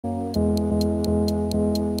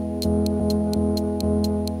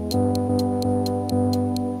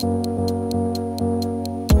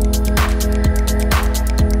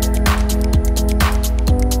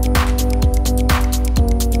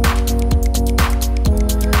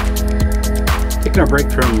taking a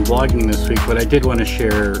break from vlogging this week, but I did want to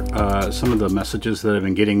share some of the messages that I've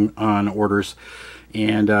been getting on orders.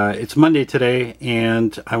 And it's Monday today,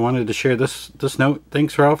 and I wanted to share this note.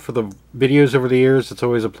 Thanks, Ralph, for the videos over the years. It's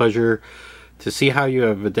always a pleasure to see how you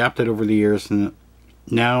have adapted over the years, and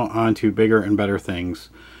now on to bigger and better things.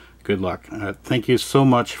 Good luck. Thank you so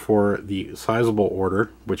much for the sizable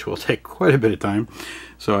order, which will take quite a bit of time.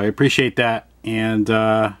 So I appreciate that, and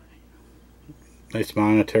nice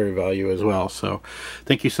monetary value as well. So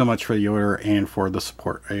thank you so much for the order and for the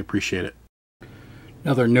support. I appreciate it.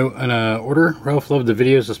 Another note on an order. Ralph loved the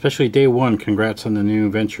videos, especially day one. Congrats on the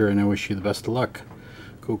new venture, and I wish you the best of luck.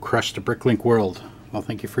 Go crush the BrickLink world. Well,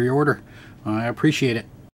 thank you for your order. I appreciate it.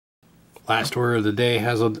 Last order of the day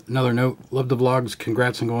has another note. Love the vlogs.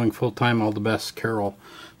 Congrats on going full-time. All the best, Carol.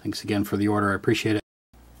 Thanks again for the order. I appreciate it.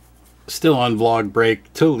 Still on vlog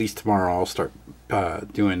break till at least tomorrow. I'll start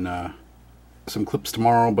doing some clips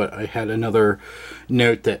tomorrow, but I had another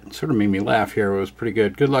note that sort of made me laugh here. It was pretty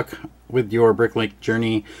good. Good luck with your BrickLink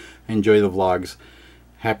journey. Enjoy the vlogs.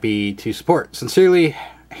 Happy to support. Sincerely,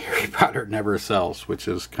 Harry Potter never sells, which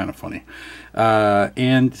is kind of funny.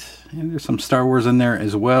 And there's some Star Wars in there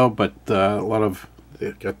as well, but a lot of,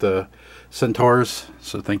 got the centaurs,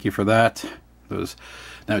 so thank you for that. Those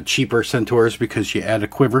now cheaper centaurs because you add a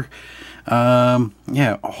quiver.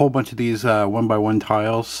 Yeah, a whole bunch of these 1x1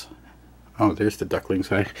 tiles. Oh, there's the ducklings.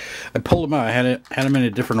 I pulled them out. I had them in a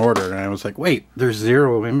different order, and I was like, wait, there's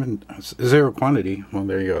zero quantity. Well,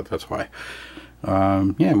 there you go. That's why.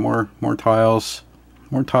 Yeah, more tiles.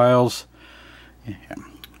 More tiles. Yeah.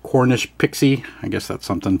 Cornish pixie. I guess that's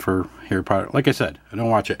something for Harry Potter. Like I said, I don't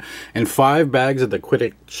watch it. And 5 bags of the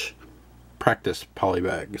Quidditch practice poly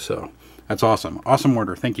bag. So that's awesome. Awesome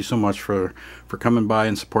order. Thank you so much for coming by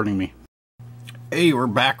and supporting me. Hey, we're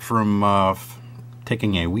back from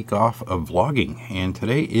taking a week off of vlogging, and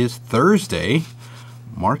today is Thursday,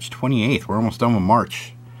 March 28th. We're almost done with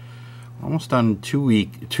March. We're almost done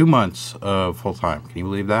 2 months of full time. Can you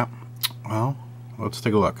believe that? Well, let's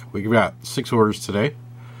take a look. We've got 6 orders today,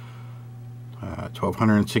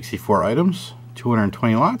 1,264 items,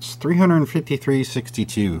 220 lots,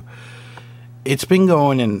 353.62. It's been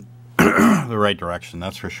going in the right direction,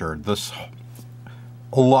 that's for sure.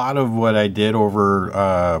 A lot of what I did over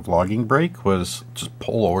vlogging break was just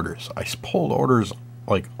pull orders. I pulled orders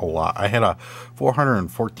like a lot. I had a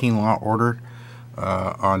 414 lot order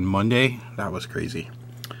on Monday. That was crazy.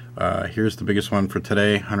 Here's the biggest one for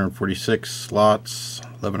today. 146 lots,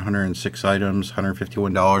 1,106 items,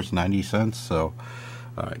 $151.90. So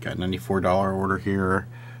I got a $94 order here,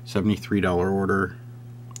 $73 order,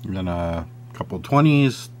 and then a couple of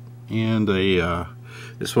 20s, and a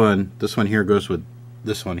this one here goes with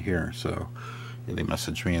this one here. So yeah, they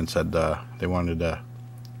messaged me and said they wanted to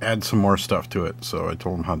add some more stuff to it, so I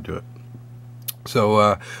told them how to do it.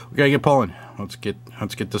 So we gotta get pulling. Let's get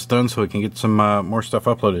this done so we can get some more stuff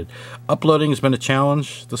uploaded. Uploading has been a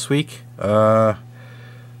challenge this week.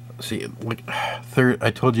 See, like I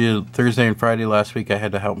told you Thursday and Friday last week I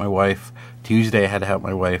had to help my wife. Tuesday I had to help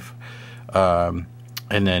my wife.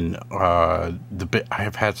 And then I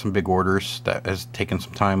have had some big orders that has taken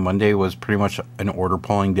some time. Monday was pretty much an order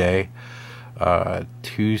pulling day.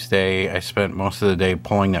 Tuesday I spent most of the day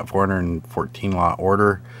pulling that 414 lot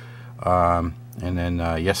order. And then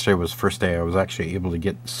yesterday was the first day I was actually able to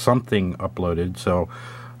get something uploaded. So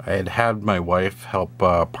I had my wife help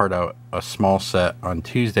part out a small set on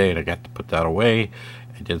Tuesday, and I got to put that away.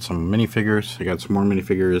 I did some minifigures. I got some more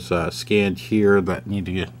minifigures scanned here that need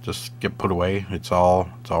to just get put away. It's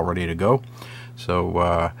all ready to go. So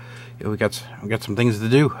yeah, we got some things to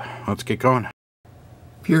do. Let's get going.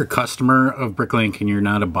 If you're a customer of BrickLink and you're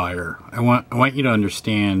not a buyer, I want you to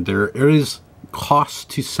understand there is cost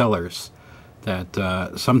to sellers. That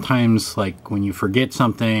sometimes, like when you forget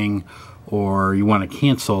something or you want to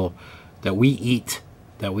cancel, that we eat,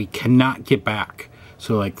 that we cannot get back.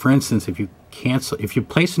 So like for instance, if you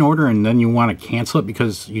place an order and then you want to cancel it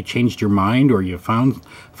because you changed your mind or you found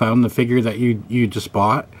the figure that you just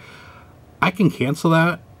bought, I can cancel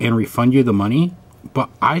that and refund you the money,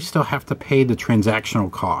 but I still have to pay the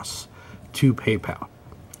transactional costs to PayPal.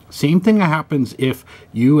 Same thing that happens if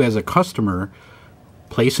you as a customer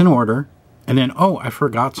place an order and then, oh, I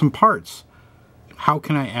forgot some parts. How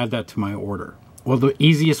can I add that to my order? Well, the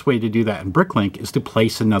easiest way to do that in BrickLink is to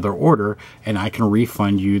place another order, and I can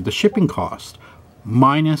refund you the shipping cost.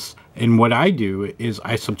 Minus, and what I do is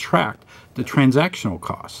I subtract the transactional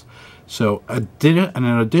costs. So an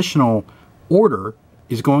additional order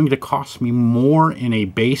is going to cost me more in a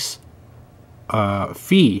base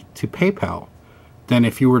fee to PayPal than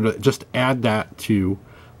if you were to just add that to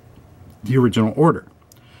the original order.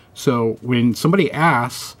 So when somebody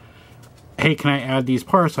asks, hey, can I add these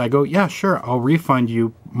parts? I go, yeah, sure, I'll refund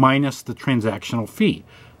you minus the transactional fee,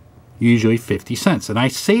 usually 50 cents. And I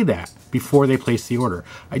say that before they place the order.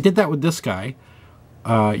 I did that with this guy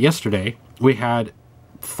yesterday. We had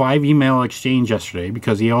 5 email exchange yesterday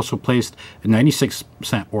because he also placed a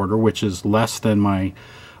 96-cent order, which is less than my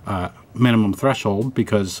minimum threshold,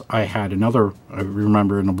 because I had another, I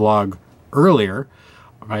remember in a blog earlier,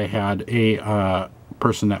 I had a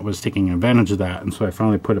person that was taking advantage of that, and so I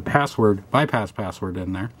finally put a bypass password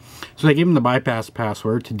in there. So I gave him the bypass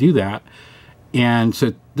password to do that, and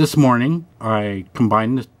so this morning I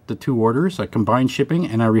combined the 2 orders. I combined shipping,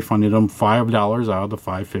 and I refunded him $5 out of the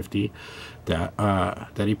 $5.50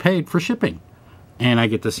 that he paid for shipping, and I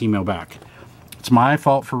get this email back. It's my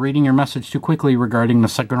fault for reading your message too quickly regarding the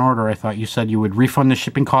second order. I thought you said you would refund the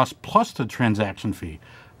shipping cost plus the transaction fee.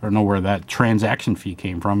 I don't know where that transaction fee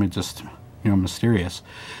came from. It's just, you know, mysterious.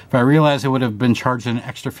 If I realized I would have been charged an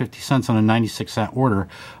extra 50 cents on a 96-cent order,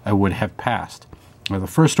 I would have passed. Well, the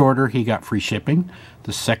first order, he got free shipping.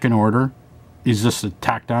 The second order is just a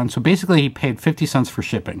tacked on. So basically, he paid 50 cents for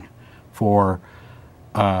shipping for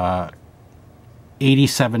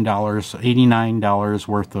 $89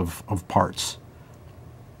 worth of parts.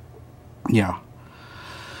 Yeah.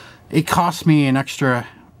 It cost me an extra,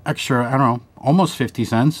 I don't know, almost 50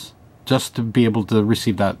 cents just to be able to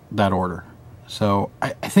receive that order. So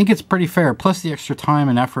I think it's pretty fair, plus the extra time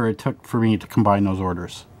and effort it took for me to combine those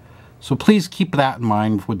orders. So please keep that in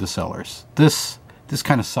mind with the sellers. This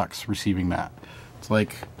kind of sucks receiving that. It's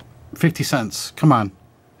like 50 cents. Come on.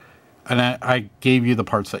 And I gave you the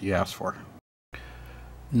parts that you asked for.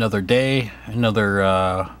 Another day,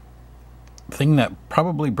 another thing that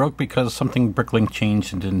probably broke because something BrickLink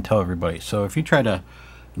changed and didn't tell everybody. So if you try to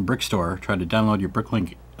download your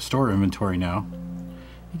BrickLink store inventory now,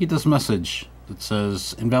 you get this message that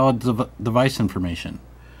says invalid device information.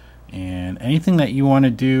 And anything that you want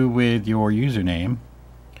to do with your username,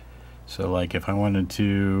 so like if I wanted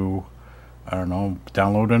to, I don't know,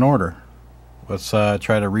 download an order, let's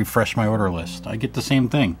try to refresh my order list, I get the same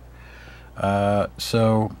thing.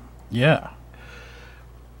 So yeah,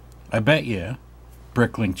 I bet you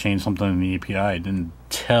BrickLink changed something in the API, didn't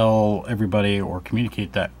tell everybody or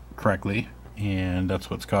communicate that correctly, and that's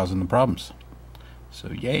what's causing the problems.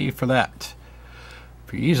 So yay for that.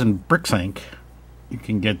 If you're using BrickLink, you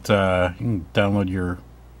can get you can download your,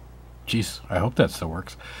 geez, I hope that still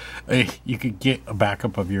works. You could get a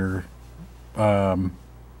backup of your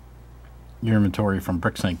inventory from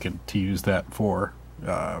BrickLink and to use that for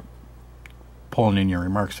pulling in your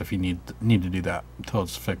remarks if you need to do that until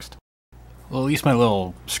it's fixed. Well, at least my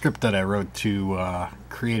little script that I wrote to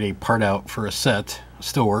create a part out for a set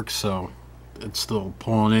still works, so it's still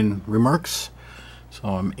pulling in remarks. So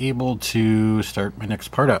I'm able to start my next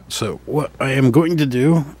part out. So what I am going to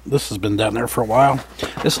do, this has been down there for a while.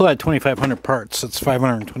 This will add 2,500 parts. It's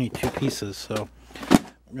 522 pieces. So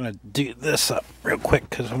I'm going to do this up real quick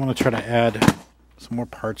because I want to try to add some more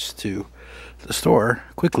parts to the store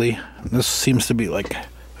quickly. And this seems to be like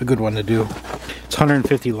a good one to do. It's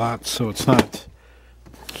 150 lots, so it's not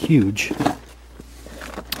huge.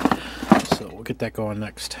 So we'll get that going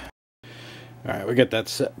next. All right, we got that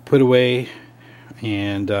set put away,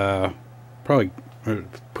 and probably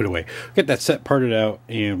put away. Get that set parted out,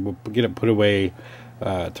 and we'll get it put away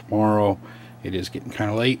tomorrow. It is getting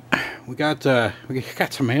kind of late. We got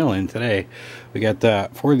some mail in today. We got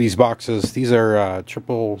 4 of these boxes. These are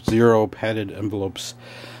 000 padded envelopes.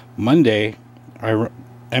 Monday, I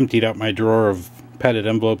emptied out my drawer of padded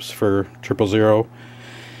envelopes for 000.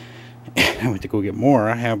 I went to go get more.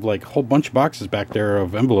 I have like a whole bunch of boxes back there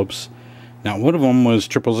of envelopes. Now, one of them was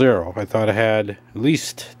 000. I thought I had at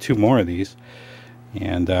least 2 more of these.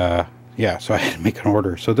 And, yeah, so I had to make an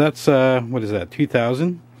order. So that's, what is that,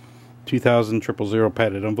 2,000 000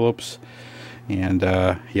 padded envelopes. And,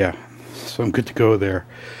 yeah, so I'm good to go there.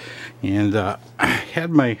 And, I had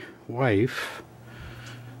my wife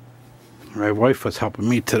was helping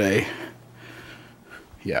me today.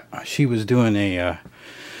 Yeah, she was doing a,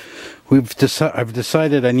 I've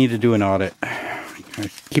decided I need to do an audit. I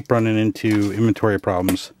keep running into inventory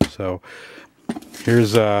problems. So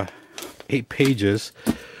here's 8 pages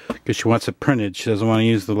because she wants it printed. She doesn't want to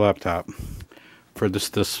use the laptop for this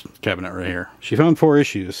cabinet right here. She found 4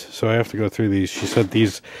 issues, so I have to go through these. She said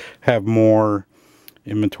these have more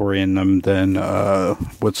inventory in them than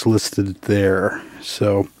what's listed there.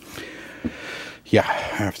 So yeah, I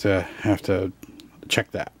have to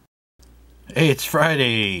check that. Hey, it's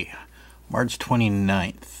Friday, March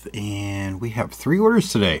 29th, and we have 3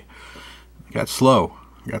 orders today. Got slow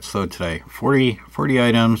today. 40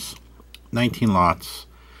 items, 19 lots.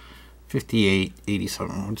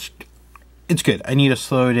 58.87, which it's good. I need a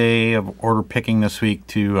slow day of order picking this week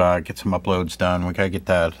to get some uploads done. We gotta get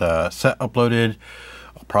that set uploaded.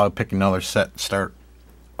 I'll probably pick another set, start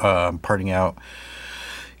parting out.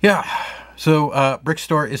 Yeah, so Brick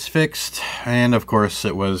Store is fixed, and of course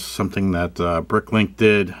it was something that BrickLink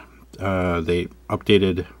did.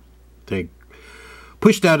 They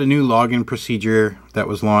pushed out a new login procedure that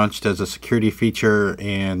was launched as a security feature,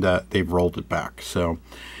 and they've rolled it back. So,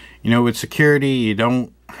 you know, with security, you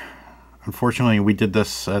don't, unfortunately, we did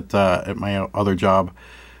this at my other job.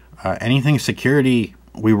 Anything security,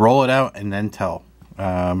 we roll it out and then tell.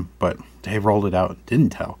 But they rolled it out and didn't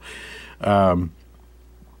tell.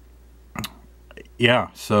 Yeah,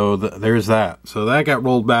 so there's that. So that got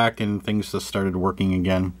rolled back and things just started working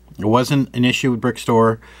again. It wasn't an issue with Brick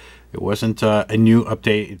Store. It wasn't a new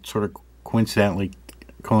update. It sort of coincidentally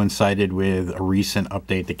coincided with a recent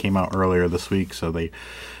update that came out earlier this week. So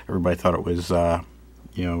everybody thought it was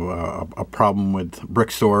you know, a problem with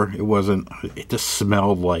Brick Store. It wasn't. It just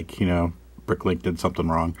smelled like, you know, BrickLink did something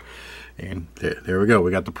wrong. And there we go.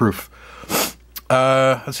 We got the proof.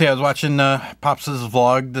 Let's see. I was watching Pops'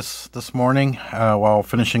 vlog this morning while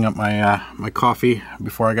finishing up my my coffee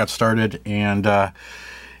before I got started, and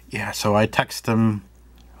yeah. So I texted him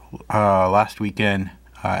last weekend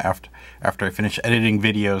after I finished editing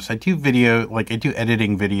videos. I do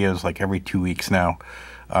editing videos like every 2 weeks now.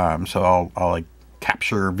 So I'll like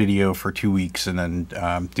capture video for 2 weeks and then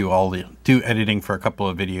do editing for a couple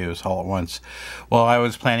of videos all at once. Well, I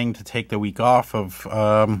was planning to take the week off of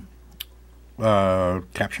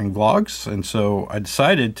capturing vlogs, and so I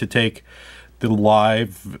decided to take the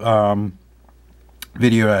live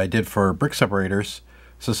video I did for Brick Separators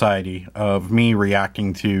Society of me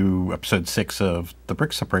reacting to episode 6 of the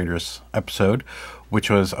Brick Separators episode,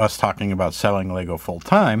 which was us talking about selling Lego full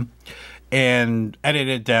time, and edit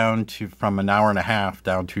it down to from an hour and a half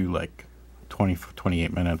down to like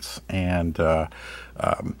 28 minutes, and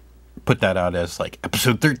put that out as like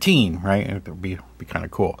episode 13, right? It would be kind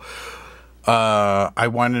of cool. I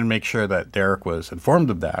wanted to make sure that Derek was informed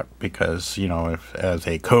of that because, you know, if as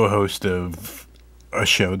a co-host of a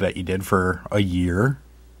show that you did for a year,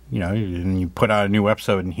 you know, and you put out a new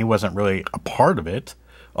episode and he wasn't really a part of it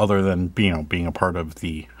other than, you know, being a part of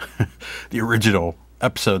the the original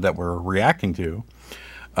episode that we're reacting to.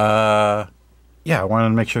 Yeah, I wanted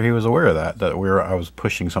to make sure he was aware of that I was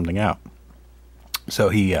pushing something out. So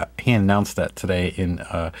he announced that today in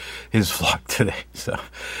his vlog today. So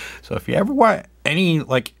if you ever want any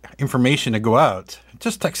like information to go out,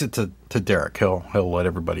 just text it to Derek. He'll let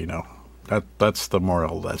everybody know. That's the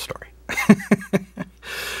moral of that story.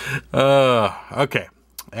 Okay.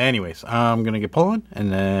 Anyways, I'm gonna get pulling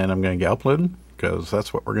and then I'm gonna get uploading because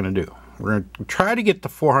that's what we're gonna do. We're gonna try to get to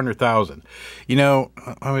 400,000. You know,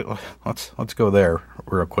 let's go there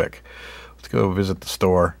real quick. Let's go visit the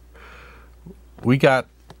store. We got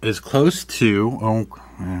as close to,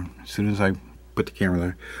 as soon as I put the camera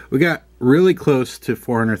there, we got really close to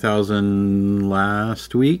 400,000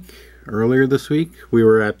 last week. Earlier this week, we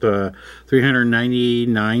were at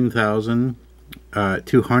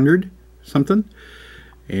 399,200 something,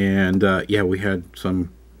 and yeah, we had some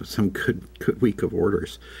good week of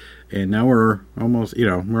orders, and now we're almost, you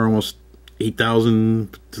know, we're almost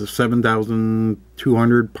 8,000 to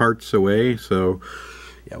 7,200 parts away. So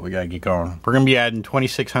yeah, we gotta get going. We're gonna be adding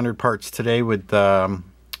 2,600 parts today with this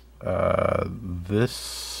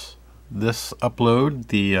upload.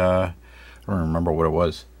 The I don't remember what it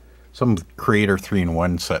was. Some Creator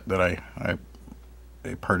 3-in-1 set that I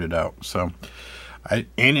parted out. So and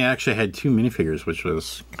it actually had 2 minifigures, which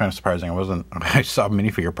was kind of surprising. I saw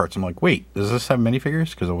minifigure parts. I'm like, wait, does this have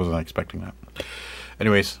minifigures? Because I wasn't expecting that.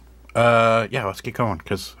 Anyways, yeah, let's get going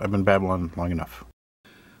because I've been babbling long enough.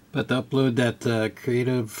 But to upload that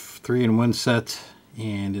Creative 3-in-1 set,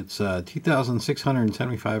 and it's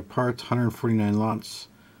 2,675 parts, 149 lots,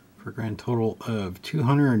 for a grand total of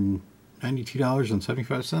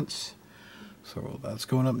 $292.75. So that's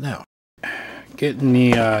going up now. Getting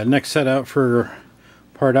the next set out for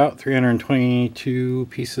part out, 322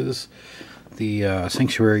 pieces. The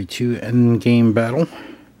Sanctuary 2 Endgame Battle.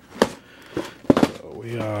 So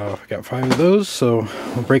we got 5 of those, so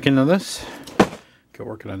we'll break into this. Get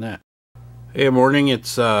working on that. Hey, morning.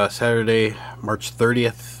 It's Saturday, March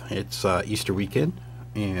 30th. It's Easter weekend,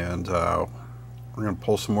 and we're gonna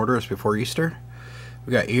pull some orders before Easter.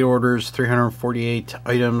 We got 8 orders, 348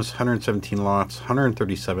 items, 117 lots,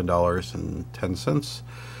 $137.10.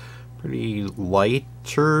 Pretty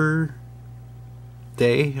lighter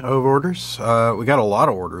day of orders. We got a lot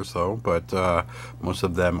of orders though, but most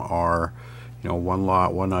of them are, you know, 1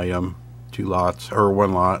 lot, 1 item, 2 lots, or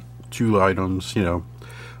 1 lot, 2 items, you know.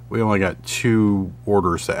 We only got 2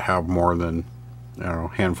 orders that have more than, I don't know,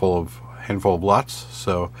 handful of lots,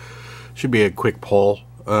 so should be a quick pull,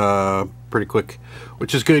 pretty quick,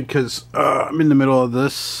 which is good because I'm in the middle of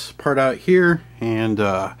this part out here, and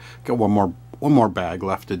got one more bag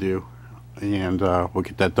left to do, and we'll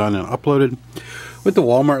get that done and uploaded. With the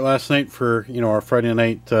Walmart last night for, you know, our Friday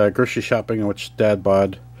night grocery shopping, which Dad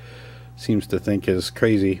Bod seems to think is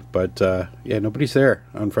crazy, but yeah, nobody's there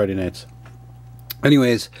on Friday nights.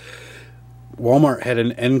 Anyways, Walmart had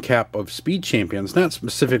an end cap of Speed Champions, not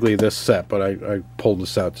specifically this set, but I pulled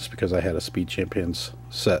this out just because I had a Speed Champions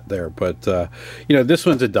set there. But you know, this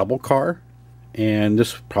one's a double car, and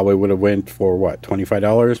this probably would have went for what,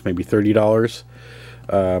 $25, maybe $30.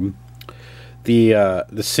 The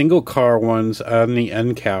single car ones on the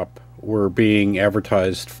end cap were being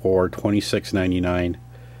advertised for $26.99.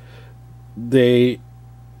 They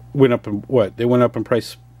went up in what? They went up in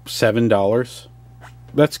price $7.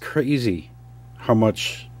 That's crazy how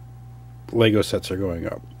much Lego sets are going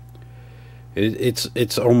up.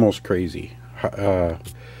 It's almost crazy how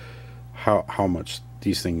much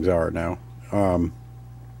these things are now.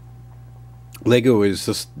 Lego is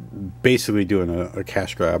just basically doing a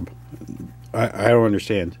cash grab. I don't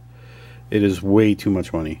understand. It is way too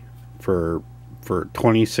much money for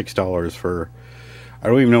 $26 for, I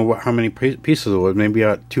don't even know how many pieces it was. Maybe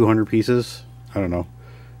 200 pieces. I don't know.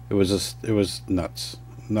 It was nuts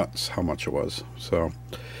how much it was. So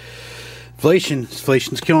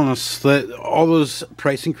inflation's killing us. All those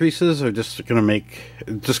price increases are just gonna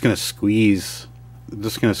squeeze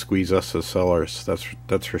us as sellers.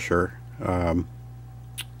 That's for sure.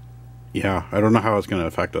 Yeah, I don't know how it's going to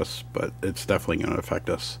affect us, but it's definitely going to affect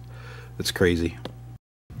us. It's crazy.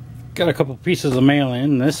 Got a couple pieces of mail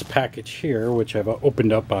in this package here, which I've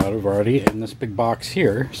opened up out of already, in this big box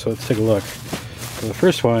here. So let's take a look. So the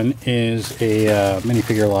first one is a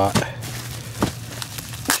minifigure lot.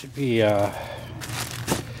 Should be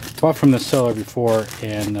bought from the seller before,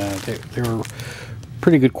 and they were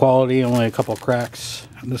pretty good quality, only a couple cracks.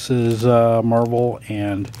 This is Marvel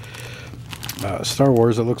and Star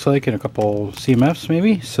Wars, it looks like, and a couple CMFs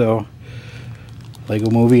maybe. So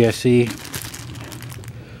Lego Movie, I see,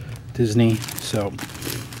 Disney. So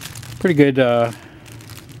pretty good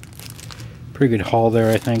haul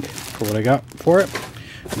there, I think, for what I got for it.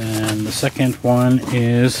 And the second one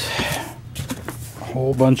is a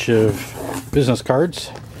whole bunch of business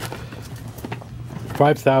cards.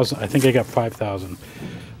 5,000. I think I got 5,000.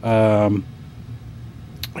 I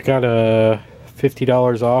got a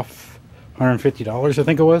 $50 off. $150, I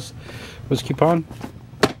think it was coupon.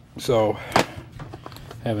 So I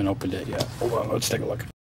haven't opened it yet. Hold on, let's take a look.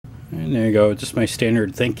 And there you go, just my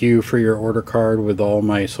standard thank you for your order card with all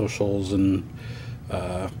my socials and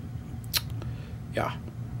yeah,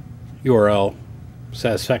 URL,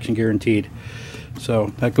 satisfaction guaranteed. So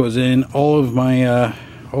that goes in all of my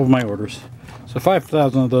orders. So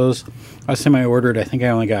 5,000 of those. Last time I ordered, I think I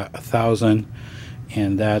only got 1,000,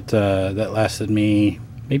 and that lasted me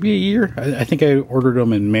maybe a year. I think I ordered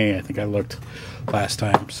them in May. I think I looked last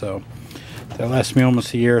time. So that lasts me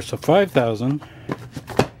almost a year. So 5,000.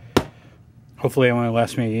 Hopefully it only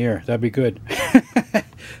lasts me a year. That'd be good.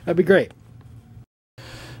 That'd be great.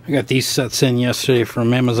 I got these sets in yesterday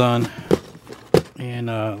from Amazon. And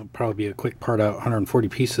it'll probably be a quick part out, 140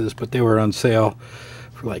 pieces. But they were on sale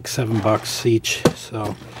for like $7 each.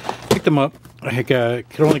 So picked them up. I could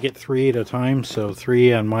only get 3 at a time, so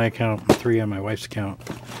 3 on my account and 3 on my wife's account.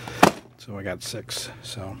 So I got 6.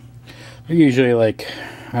 So they're usually like,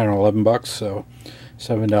 I don't know, $11. So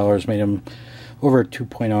 $7 made them over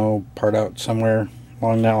 2.0 part out somewhere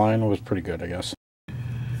along that line. It was pretty good, I guess.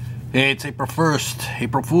 Hey, it's April 1st,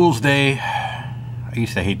 April Fool's Day. I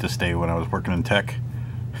used to hate this day when I was working in tech.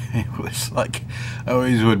 It was like, I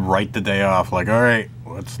always would write the day off, like, all right,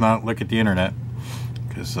 let's not look at the internet.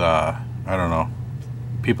 Because, I don't know,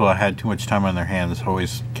 people that had too much time on their hands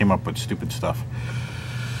always came up with stupid stuff.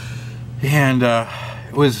 And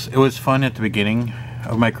it was fun at the beginning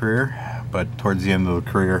of my career, but towards the end of the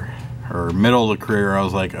career, or middle of the career, I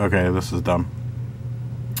was like, okay, this is dumb.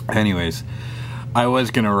 Anyways,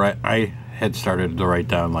 I had started to write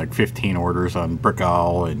down like 15 orders on Brick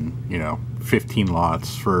Owl, and, you know, 15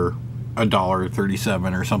 lots for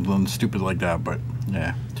 $1.37 or something stupid like that. But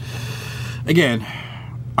yeah, again,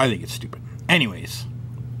 I think it's stupid. Anyways,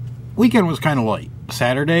 weekend was kind of light.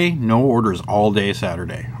 Saturday, no orders all day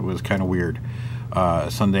Saturday. It was kind of weird.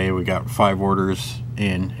 Sunday, we got 5 orders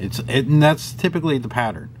in. And that's typically the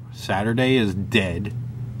pattern. Saturday is dead.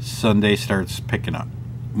 Sunday starts picking up.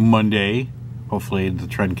 Monday, hopefully the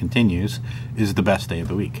trend continues, is the best day of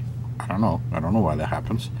the week. I don't know. I don't know why that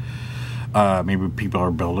happens. Maybe people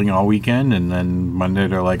are building all weekend, and then Monday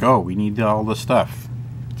they're like, oh, we need all this stuff.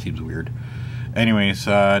 Seems weird. Anyways,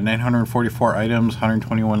 944 items,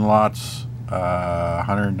 121 lots,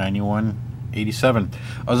 191.87.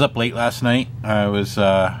 I was up late last night. I was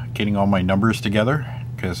getting all my numbers together,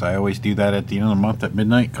 because I always do that at the end of the month at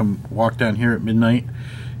midnight. Come walk down here at midnight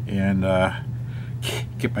and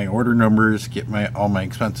get my order numbers, get all my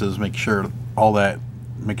expenses, make sure my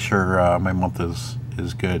month is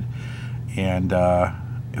good. And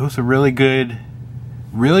it was a really good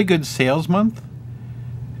sales month.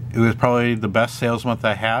 It was probably the best sales month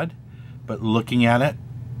I had, but looking at it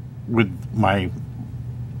with my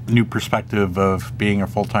new perspective of being a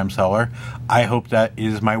full-time seller, I hope that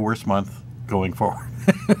is my worst month going forward.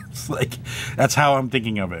 It's like, that's how I'm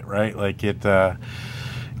thinking of it, right? Like it, yeah.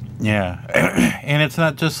 And it's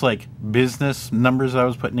not just like business numbers I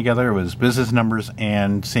was putting together. It was business numbers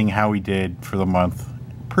and seeing how we did for the month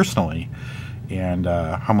personally, and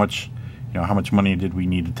how much money did we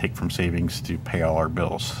need to take from savings to pay all our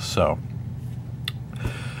bills. So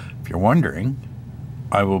if you're wondering,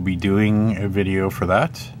 I will be doing a video for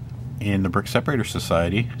that in the Brick Separator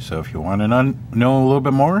Society. So if you want to know a little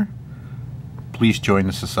bit more, please join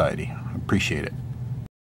the society. I appreciate it.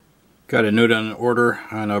 Got a note on an order,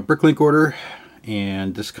 on a BrickLink order,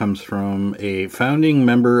 and this comes from a founding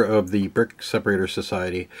member of the Brick Separator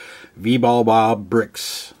Society, V-Ball Bob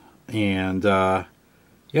Bricks. And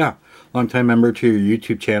yeah, longtime member to your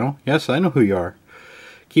YouTube channel. Yes, I know who you are.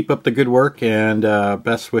 Keep up the good work, and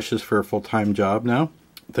best wishes for a full-time job now.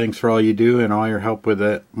 Thanks for all you do and all your help with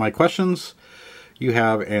it. My questions you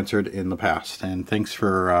have answered in the past. And thanks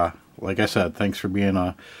for, like I said, thanks for being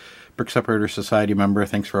a Brick Separator Society member.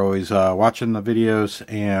 Thanks for always watching the videos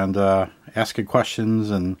and asking questions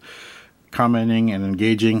and commenting and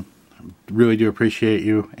engaging. Really do appreciate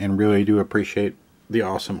you, and really do appreciate the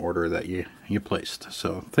awesome order that you placed.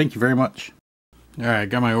 So thank you very much. Alright,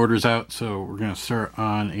 got my orders out, so we're going to start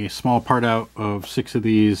on a small part out of 6 of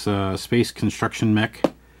these space construction mech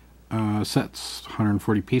sets,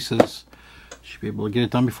 140 pieces. Should be able to get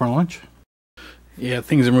it done before lunch. Yeah,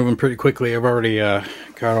 things are moving pretty quickly. I've already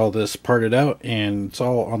got all this parted out, and it's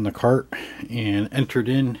all on the cart and entered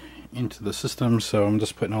into the system, so I'm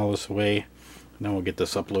just putting all this away, and then we'll get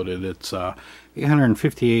this uploaded. It's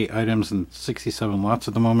 858 items and 67 lots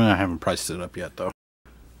at the moment. I haven't priced it up yet though.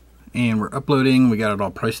 And we're uploading. We got it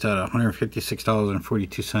all priced at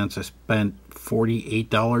 $156.42. I spent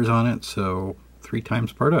 $48 on it, so 3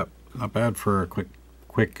 times part up. Not bad for a quick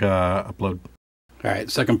upload. Alright,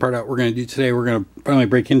 second part out we're going to do today. We're going to finally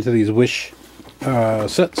break into these Wish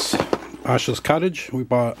sets. Asha's Cottage we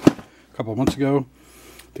bought a couple months ago.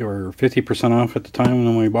 They were 50% off at the time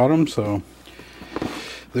when we bought them, so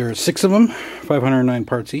there are 6 of them, 509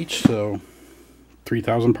 parts each, so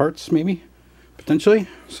 3,000 parts maybe, potentially.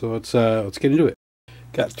 So let's get into it.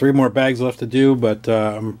 Got 3 more bags left to do, but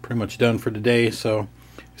I'm pretty much done for today. So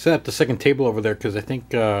I set up the second table over there because I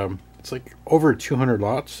think it's like over 200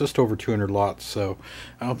 lots, just over 200 lots. So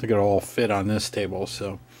I don't think it'll all fit on this table.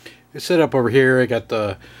 So I set up over here. I got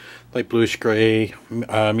the light bluish gray,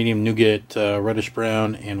 medium nougat, reddish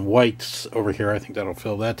brown, and whites over here. I think that'll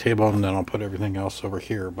fill that table, and then I'll put everything else over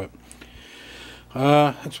here. But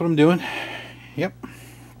that's what I'm doing. Yep.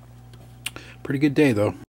 Pretty good day,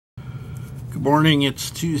 though. Good morning. It's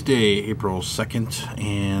Tuesday, April 2nd,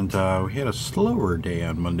 and we had a slower day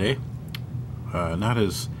on Monday. Not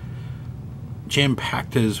as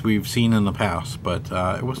jam-packed as we've seen in the past, but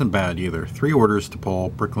it wasn't bad either. 3 orders to pull,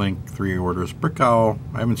 BrickLink, 3 orders, Brick Owl.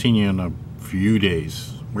 I haven't seen you in a few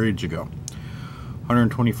days. Where did you go?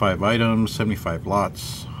 125 items, 75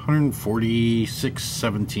 lots,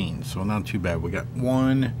 146.17. So not too bad. We got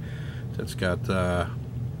one that's got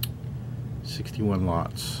 61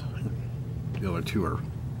 lots. The other 2 are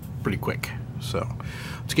pretty quick. So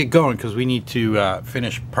let's get going, because we need to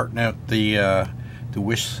finish parting out the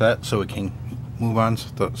Wish set so we can move on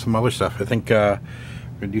to some other stuff. I think we're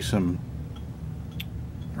gonna do some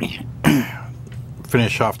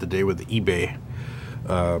finish off the day with the eBay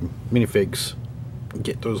minifigs,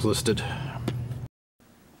 get those listed.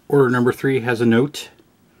 Order number 3 has a note,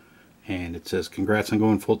 and it says, "Congrats on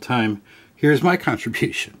going full time. Here's my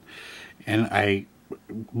contribution." And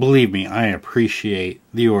believe me, I appreciate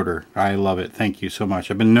the order. I love it. Thank you so much.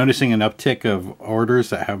 I've been noticing an uptick of orders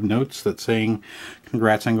that have notes that saying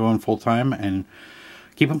congrats on going full time, and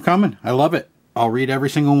keep them coming. I love it. I'll read every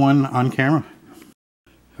single one on camera.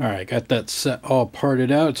 Alright, got that set all parted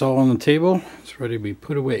out. It's all on the table. It's ready to be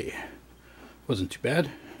put away. Wasn't too bad.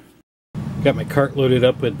 Got my cart loaded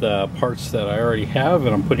up with parts that I already have,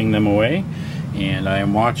 and I'm putting them away. and I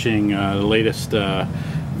am watching the latest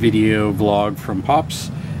video vlog from Pops,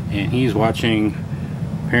 and he's watching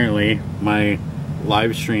apparently my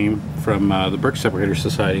live stream from the Brick Separator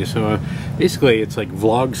Society. So basically it's like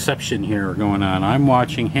vlogception here going on. I'm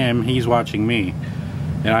watching him, he's watching me,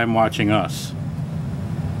 and I'm watching us.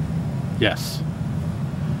 Yes,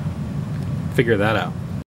 figure that out.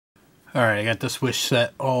 Alright, I got this wish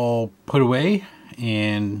set all put away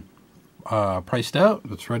and priced out.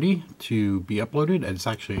 It's ready to be uploaded. It's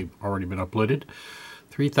actually already been uploaded.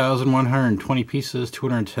 3,120 pieces,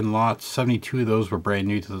 210 lots, 72 of those were brand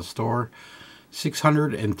new to the store.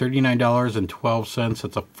 $639.12.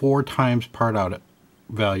 That's a 4 times part out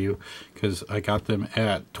value because I got them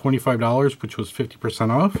at $25, which was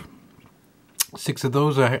 50% off. 6 of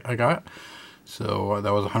those I got, so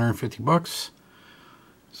that was 150 bucks.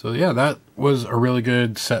 So yeah, that was a really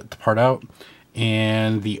good set to part out.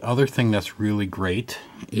 And the other thing that's really great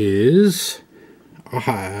is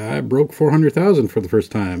I broke 400,000 for the first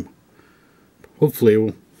time.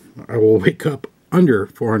 Hopefully I will wake up under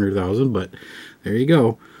 400,000, but there you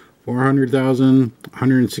go. 400,000,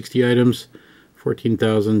 160 items,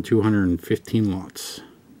 14,215 lots.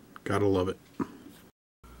 Gotta love it.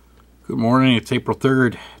 Good morning, it's April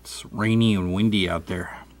 3rd. It's rainy and windy out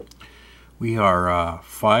there. We are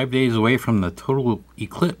 5 days away from the total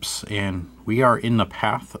eclipse, and we are in the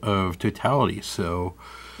path of totality. So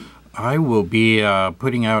I will be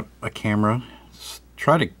putting out a camera,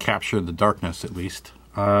 try to capture the darkness at least.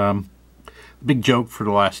 Big joke for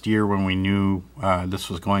the last year when we knew this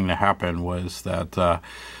was going to happen was that the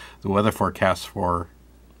weather forecast for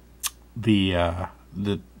the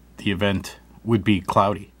event would be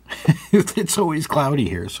cloudy. It's always cloudy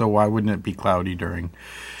here, so why wouldn't it be cloudy during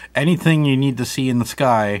anything you need to see in the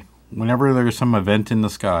sky? Whenever there's some event in the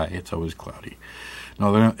sky, it's always cloudy.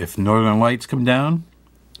 If northern lights come down,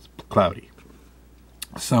 it's cloudy.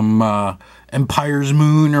 Some Empire's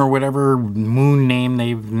moon or whatever moon name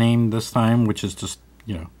they've named this time, which is just,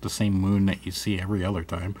 you know, the same moon that you see every other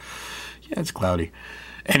time. Yeah, it's cloudy.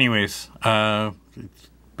 Anyways, it's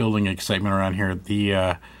building excitement around here.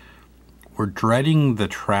 We're dreading the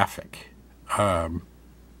traffic.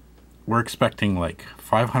 We're expecting like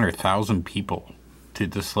 500,000 people to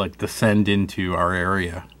just like descend into our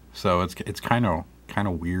area, so it's kind of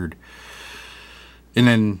weird. And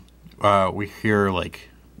then we hear like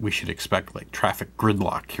we should expect like traffic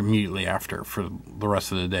gridlock immediately after for the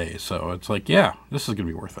rest of the day. So it's like, yeah, this is gonna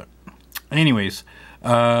be worth it. Anyways,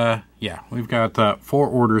 yeah, we've got 4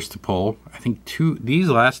 orders to pull. I think these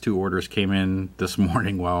last 2 orders came in this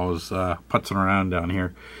morning while I was putzing around down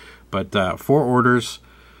here. But 4 orders,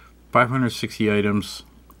 560 items,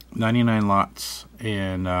 99 lots,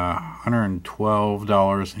 and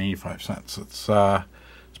 $112.85.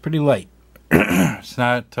 It's pretty light. It's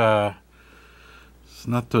not those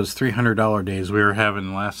 $300 days we were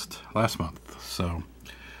having last month. So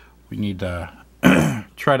we need to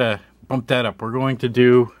try to bump that up. We're going to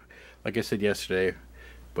do, like I said yesterday,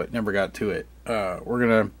 but never got to it.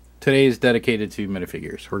 Today is dedicated to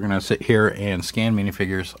minifigures. We're gonna sit here and scan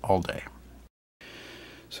minifigures all day.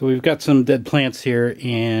 So we've got some dead plants here,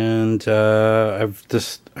 and I've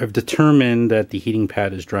determined that the heating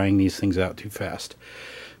pad is drying these things out too fast.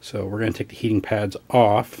 So we're gonna take the heating pads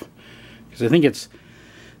off because I think it's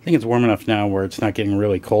warm enough now where it's not getting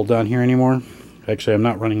really cold down here anymore. Actually, I'm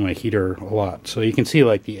not running my heater a lot, so you can see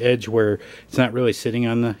like the edge where it's not really sitting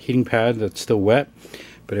on the heating pad, that's still wet,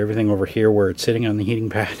 but everything over here where it's sitting on the heating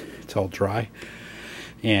pad, it's all dry,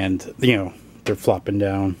 and you know, they're flopping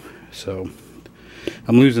down. So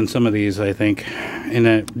I'm losing some of these, I think,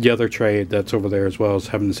 and the other tray that's over there as well is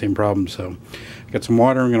having the same problem. So I got some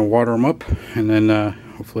water, I'm going to water them up, and then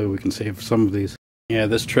hopefully we can save some of these. Yeah,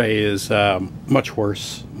 this tray is much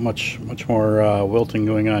worse, much more wilting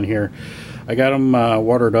going on here. I got them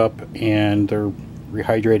watered up, and they're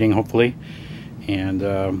rehydrating hopefully, and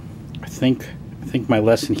I think my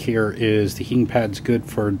lesson here is the heating pad's good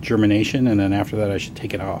for germination, and then after that I should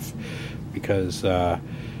take it off because it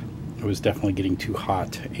was definitely getting too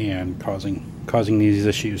hot and causing these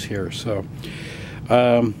issues here. So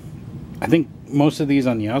I think most of these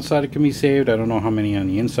on the outside can be saved. I don't know how many on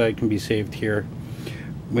the inside can be saved here.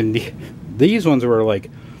 When these ones were like,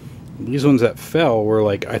 these ones that fell were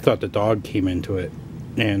like, I thought the dog came into it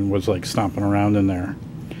and was like stomping around in there.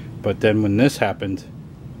 But then when this happened,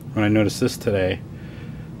 when I noticed this today,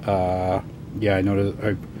 yeah,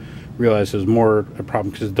 I realized there's more a problem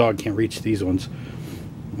because the dog can't reach these ones.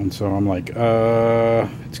 And so I'm like, so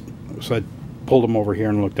I pulled them over here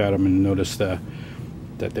and looked at them and noticed that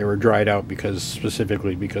they were dried out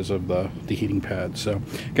specifically because of the heating pad. So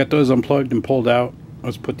got those unplugged and pulled out,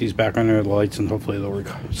 let's put these back under the lights and hopefully they'll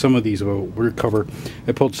some of these will recover.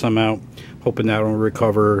 I pulled some out, hoping that will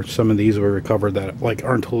recover. Some of these will recover that like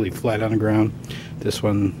aren't totally flat on the ground. This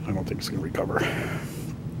one, I don't think it's gonna recover.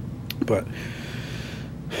 But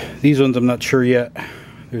these ones I'm not sure yet.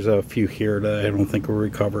 There's a few here that I don't think will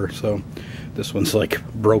recover. So this one's like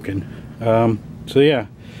broken. So yeah,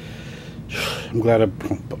 I'm glad I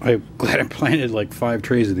planted like 5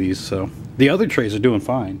 trays of these. So the other trays are doing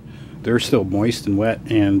fine. They're still moist and wet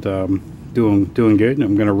and doing good. And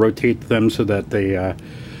I'm going to rotate them so that they,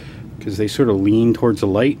 because they sort of lean towards the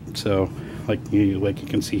light. So like you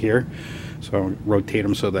can see here. So I'll rotate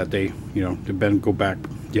them so that they, you know, go back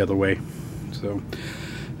the other way. So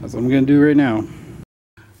that's what I'm going to do right now.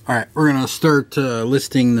 All right, we're going to start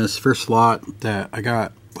listing this first lot that I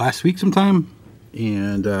got last week sometime.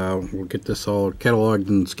 And we'll get this all cataloged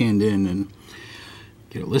and scanned in and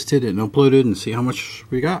get it listed and uploaded and see how much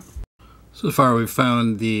we got. So far we've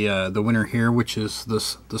found the winner here, which is the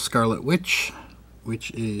Scarlet Witch, which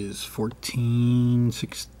is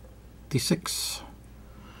 $14.66.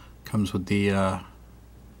 Comes with the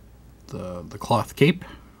cloth cape.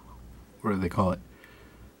 What do they call it?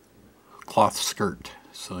 Cloth skirt.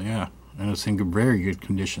 So yeah, and it's in very good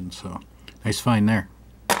condition. So nice find there.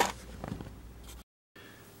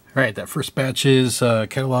 Alright, that first batch is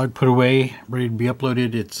cataloged, put away, ready to be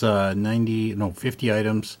uploaded. It's 50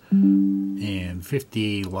 items and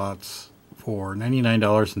 50 lots for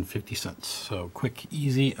 $99.50. So quick,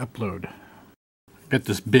 easy upload. Got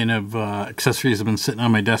this bin of accessories that have been sitting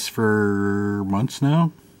on my desk for months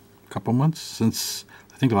now. A couple months since,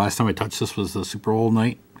 I think the last time I touched this was the Super Bowl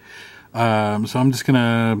night. So I'm just going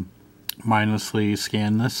to mindlessly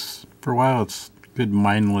scan this for a while. It's good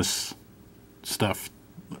mindless stuff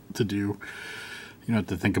to do. You don't have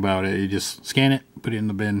to think about it. You just scan it, put it in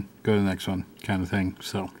the bin, go to the next one, kind of thing.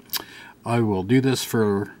 So I will do this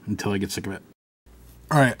until I get sick of it.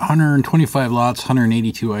 Alright, 125 lots,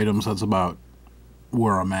 182 items. That's about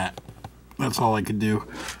where I'm at. That's all I could do.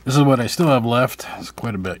 This is what I still have left. There's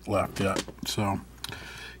quite a bit left yet. So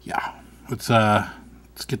yeah, let's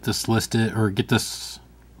get this listed, or get this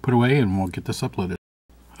put away, and we'll get this uploaded.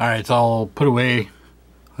 Alright, it's all put away.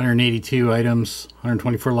 182 items,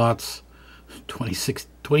 124 lots,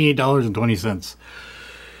 $28.20.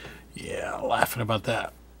 Yeah, laughing about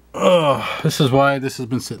that. Oh, this is why this has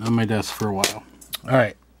been sitting on my desk for a while. All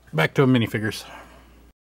right, back to minifigures.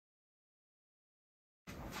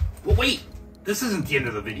 Well, wait, this isn't the end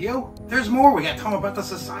of the video. There's more. We got to tell them about the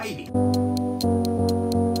society.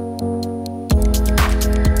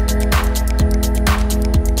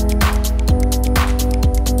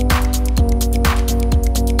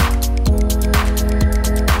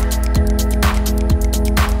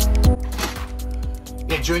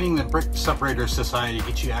 Joining the Brick Separator Society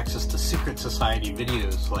gets you access to secret society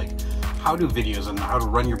videos like how-to videos on how to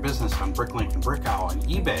run your business on BrickLink and Brick Owl and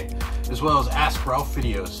eBay, as well as Ask Ralph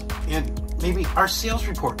videos and maybe our sales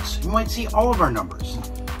reports. You might see all of our numbers.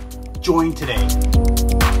 Join today.